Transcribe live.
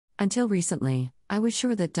Until recently, I was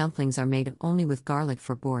sure that dumplings are made only with garlic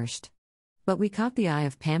for borscht. But we caught the eye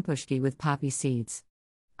of Pampushki with poppy seeds.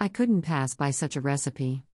 I couldn't pass by such a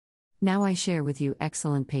recipe. Now I share with you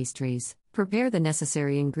excellent pastries. Prepare the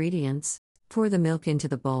necessary ingredients. Pour the milk into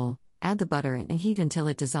the bowl, add the butter and heat until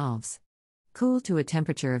it dissolves. Cool to a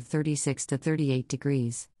temperature of 36 to 38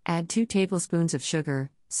 degrees. Add 2 tablespoons of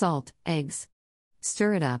sugar, salt, eggs.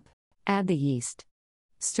 Stir it up. Add the yeast.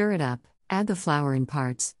 Stir it up. Add the flour in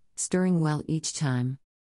parts, stirring well each time.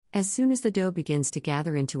 As soon as the dough begins to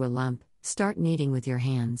gather into a lump, start kneading with your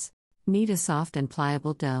hands. Knead a soft and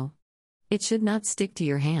pliable dough. It should not stick to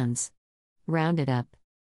your hands. Round it up.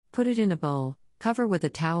 Put it in a bowl, cover with a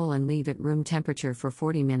towel and leave at room temperature for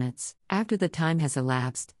 40 minutes. After the time has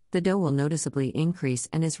elapsed, the dough will noticeably increase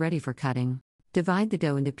and is ready for cutting. Divide the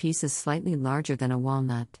dough into pieces slightly larger than a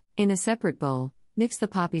walnut. In a separate bowl, mix the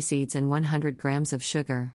poppy seeds and 100 grams of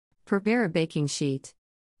sugar. Prepare a baking sheet.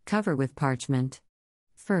 Cover with parchment.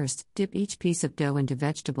 First, dip each piece of dough into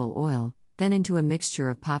vegetable oil, then into a mixture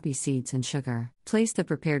of poppy seeds and sugar. Place the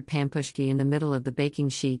prepared pampushki in the middle of the baking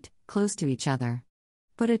sheet, close to each other.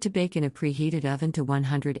 Put it to bake in a preheated oven to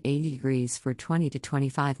 180 degrees for 20 to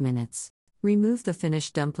 25 minutes. Remove the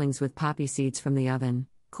finished dumplings with poppy seeds from the oven,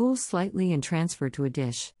 cool slightly and transfer to a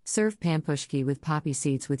dish. Serve pampushki with poppy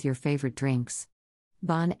seeds with your favorite drinks.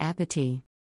 Bon appétit!